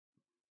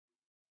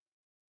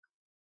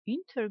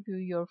Interview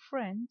your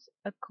friends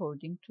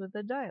according to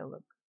the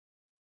dialogue.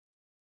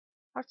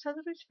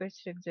 Հարցադրույց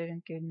վերցրեք ձեր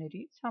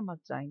ընկերներից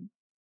համաձայն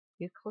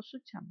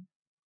երկխոսությամբ.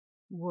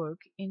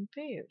 Work in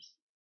pairs.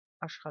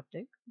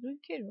 Աշխատեք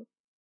զույգերով.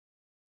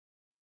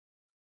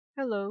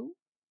 Hello,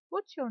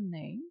 what's your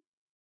name?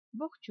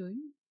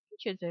 Ողջույն,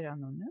 ինչ է ձեր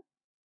անունը?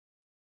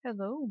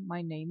 Hello,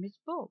 my name is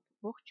Bob.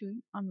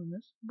 Ողջույն,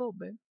 անունս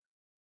Bob է.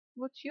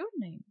 What's your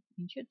name?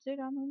 Ինչ է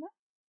ձեր անունը?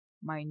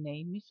 My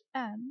name is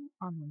Anne.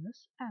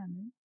 Անունս Anne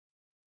է.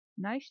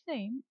 Nice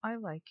name, I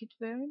like it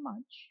very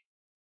much.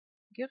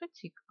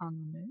 Գեղեցիկ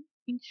անուն է,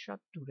 ինձ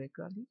շատ դուր է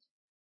գալիս.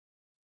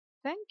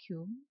 Thank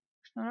you,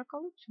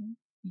 շնորհակալություն.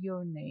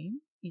 Your name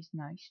is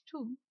nice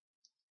too.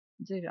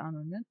 Ձեր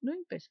անունը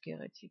նույնպես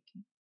գեղեցիկ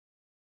է.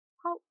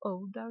 How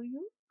old are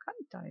you?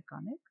 Քանի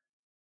տարեկան եք?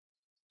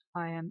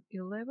 I am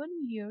 11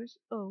 years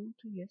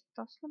old. Ես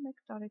 11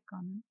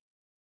 տարեկան եմ.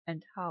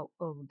 And how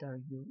old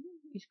are you?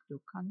 Իսկ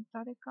դուք քանի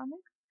տարեկան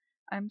եք?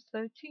 I'm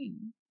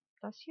 13.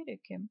 13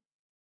 եմ.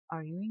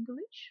 Are you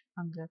English?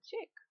 Անգլիացի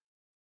եք?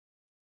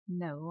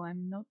 No, I'm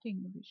not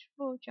English.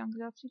 Ոչ,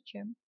 անգլիացի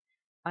չեմ.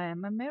 I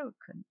am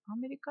American.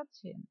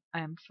 Ամերիկացի եմ.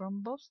 I am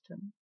from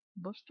Boston.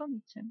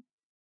 Բոստոնից եմ.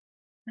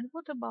 And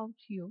what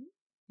about you?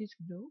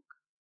 Իսկ դուք?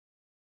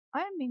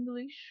 I am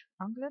English.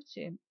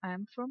 Անգլիացի եմ. I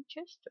am from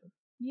Chester.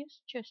 Ես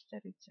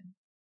Չեսթերից եմ.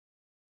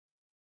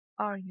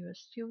 Are you a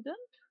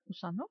student?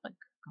 Ուսանող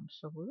եք կամ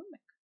սովորում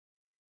եք?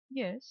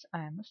 Yes,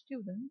 I am a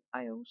student.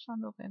 Այո,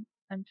 ուսանող եմ.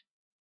 And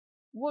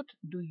what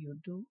do you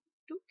do?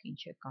 Դուք ինչ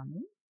եք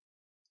անում?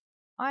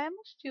 I am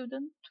a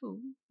student too.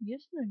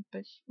 Ես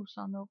նույնպես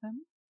ուսանող եմ.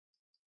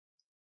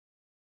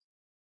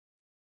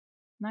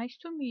 Nice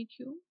to meet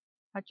you.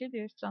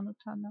 Հաճելի էր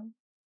ծանոթանալ.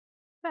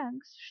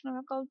 Thanks,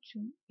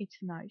 շնորհակալություն.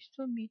 It's nice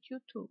to meet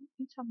you too.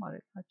 Ինձ համար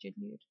էլ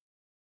հաճելի էր.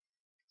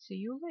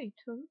 See you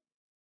later.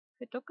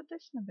 Հետո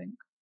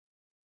կտեսնվենք.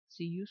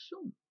 See you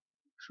soon.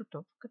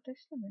 Շուտով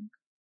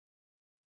կտեսնվենք.